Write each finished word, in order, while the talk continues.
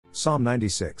Psalm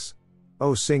 96.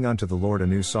 O sing unto the Lord a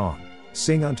new song.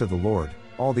 Sing unto the Lord,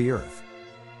 all the earth.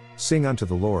 Sing unto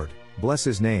the Lord, bless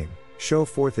his name, show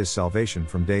forth his salvation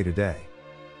from day to day.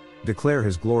 Declare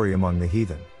his glory among the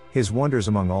heathen, his wonders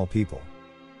among all people.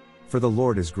 For the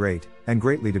Lord is great, and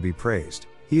greatly to be praised,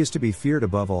 he is to be feared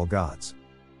above all gods.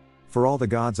 For all the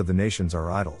gods of the nations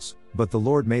are idols, but the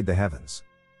Lord made the heavens.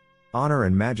 Honor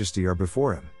and majesty are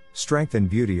before him, strength and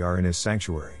beauty are in his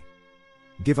sanctuary.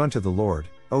 Give unto the Lord,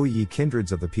 O ye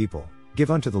kindreds of the people, give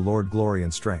unto the Lord glory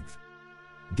and strength.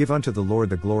 Give unto the Lord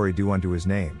the glory due unto his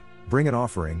name, bring an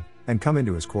offering, and come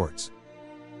into his courts.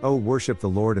 O worship the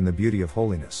Lord in the beauty of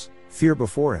holiness, fear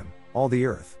before him, all the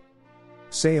earth.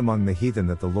 Say among the heathen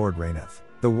that the Lord reigneth,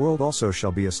 the world also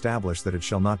shall be established that it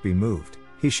shall not be moved,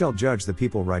 he shall judge the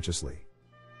people righteously.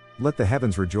 Let the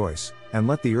heavens rejoice, and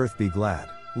let the earth be glad,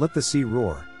 let the sea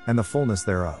roar, and the fullness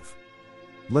thereof.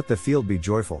 Let the field be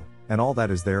joyful, and all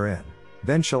that is therein,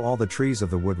 then shall all the trees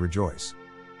of the wood rejoice.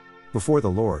 Before the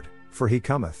Lord, for he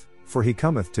cometh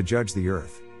to judge the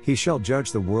earth, he shall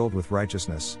judge the world with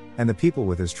righteousness, and the people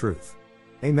with his truth.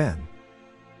 Amen.